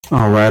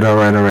All right.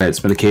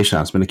 It's medication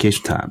time. It's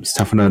medication time. It's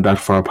time for another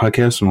Dr. Farga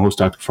podcast. I'm host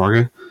Dr.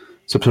 Farga.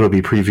 This episode will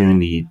be previewing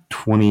the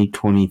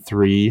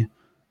 2023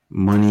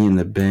 Money in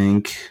the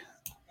Bank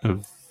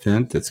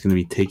event that's going to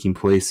be taking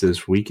place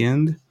this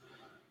weekend.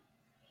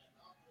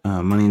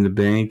 Money in the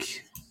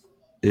Bank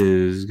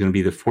is going to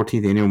be the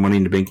 14th annual Money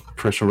in the Bank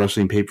professional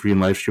wrestling pay-per-view and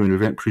live streaming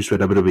event produced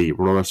by WWE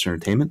World Wrestling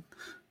Entertainment.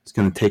 It's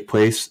going to take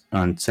place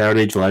on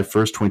Saturday, July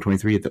 1st,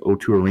 2023 at the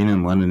O2 Arena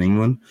in London,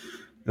 England.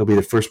 It'll be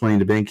the first Money in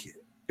the Bank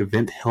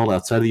event held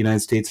outside of the United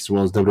States, as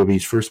well as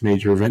WWE's first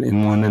major event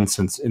in London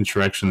since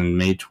Insurrection in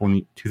May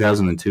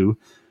 2002,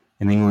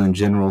 and England in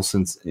general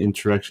since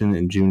Insurrection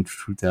in June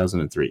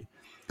 2003.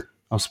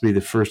 Also be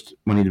the first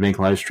Money in the Bank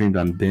live streamed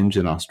on Binge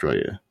in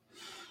Australia.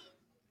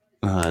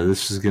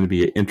 This is going to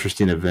be an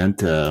interesting event.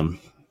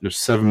 There's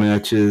 7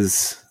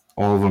 matches.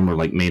 All of them are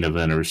like main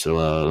eventers,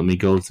 so let me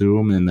go through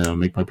them and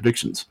make my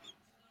predictions.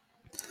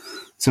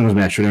 Singles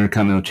match for the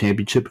Intercontinental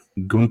Championship,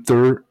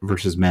 Gunther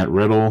versus Matt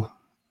Riddle.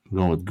 I'm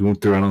going with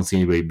Gunther. I don't see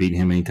anybody beating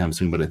him anytime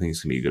soon, but I think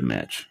it's going to be a good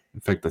match.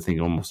 In fact, I think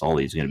almost all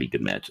these are going to be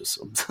good matches.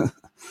 So.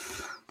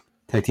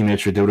 Tag team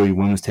match for WWE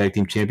Women's Tag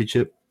Team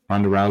Championship,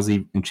 Ronda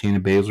Rousey and Shayna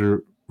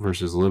Baszler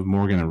versus Liv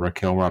Morgan and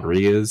Raquel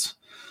Rodriguez.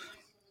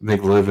 I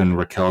think Liv and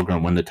Raquel are going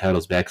to win the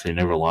titles back because they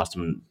never lost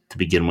them to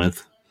begin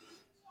with.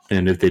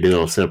 And if they do,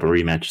 they'll set up a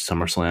rematch at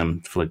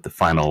SummerSlam for like the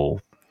final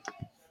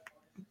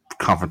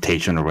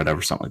confrontation or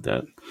whatever, something like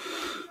that.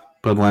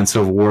 Bloodline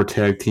Civil War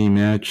Tag Team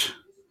match.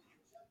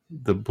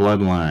 The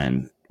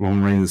Bloodline,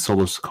 Roman Reigns and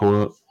Solo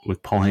Sikoa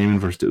with Paul Heyman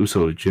versus the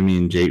Usos, Jimmy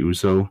and Jay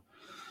Uso.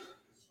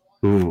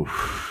 Ooh,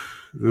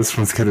 this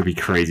one's going to be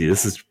crazy.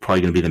 This is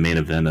probably going to be the main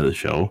event of the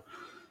show.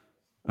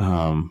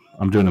 I'm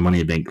doing the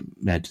Money in the Bank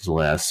matches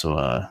last, so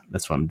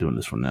that's why I'm doing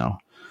this one now.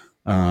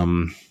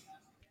 I'm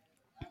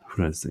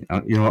going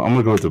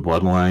to go with the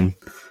Bloodline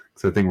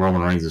because I think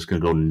Roman Reigns is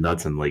going to go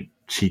nuts and like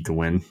cheat to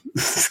win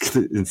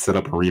and set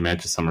up a rematch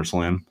at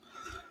SummerSlam.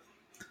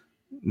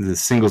 The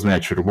singles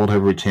match for the World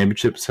Heavyweight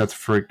Championship, Seth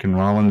freaking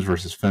Rollins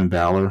versus Finn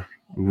Balor.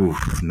 Ooh,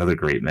 another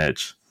great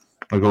match.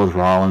 I'll go with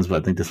Rollins,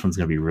 but I think this one's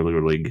going to be really,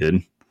 really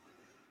good.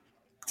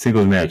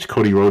 Singles match,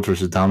 Cody Rhodes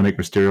versus Dominic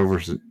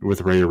Mysterio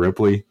with Rhea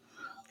Ripley.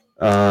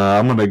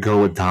 I'm going to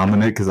go with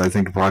Dominic because I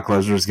think Brock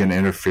Lesnar is going to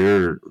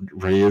interfere.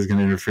 Rhea is going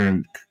to interfere,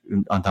 and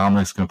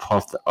Dominic's going to pull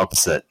off the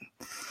upset.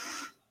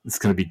 It's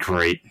going to be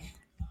great.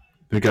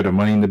 We got a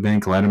Money in the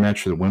Bank ladder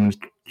match for the Women's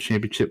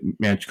Championship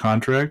match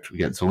contract. We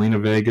got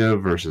Zelina Vega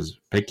versus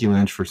Becky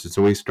Lynch versus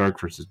Zoe Stark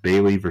versus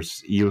Bayley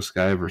versus Io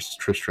Sky versus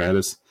Trish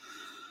Stratus.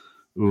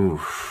 Ooh,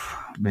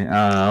 man,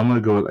 I'm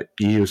going to go with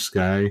Io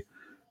Sky.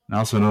 I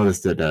also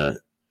noticed that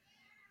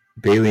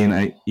Bayley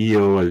and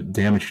Io are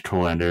Damage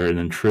Control in there, and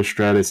then Trish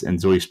Stratus and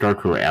Zoe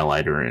Stark who are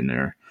allied are in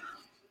there.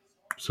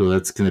 So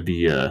that's going to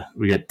be,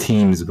 we got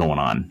teams going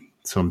on.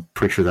 So I'm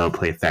pretty sure that'll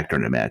play a factor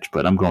in the match,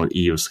 but I'm going with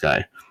Io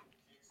Sky.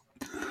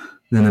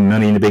 Then the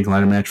Money in the Bank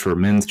ladder match for a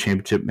men's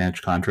championship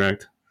match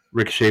contract.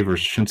 Ricochet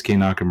versus Shinsuke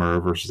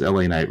Nakamura versus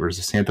LA Knight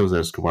versus Santos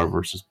Escobar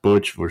versus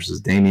Butch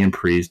versus Damian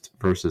Priest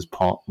versus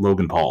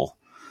Logan Paul.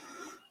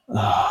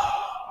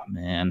 Oh,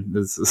 man.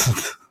 This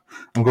is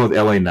I'm going with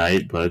LA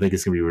Knight, but I think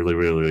it's going to be really,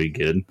 really, really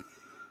good.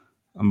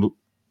 I'm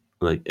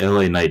like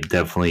LA Knight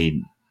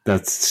definitely,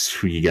 that's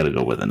who you got to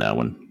go with in that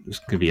one. It's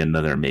going to be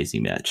another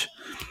amazing match.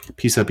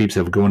 Peace out, peeps.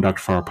 Have a good one,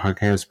 Dr. Farga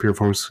Podcast. Pure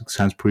Focus,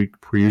 sounds per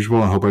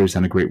usual. I hope everybody's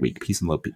having a great week. Peace and love, peeps.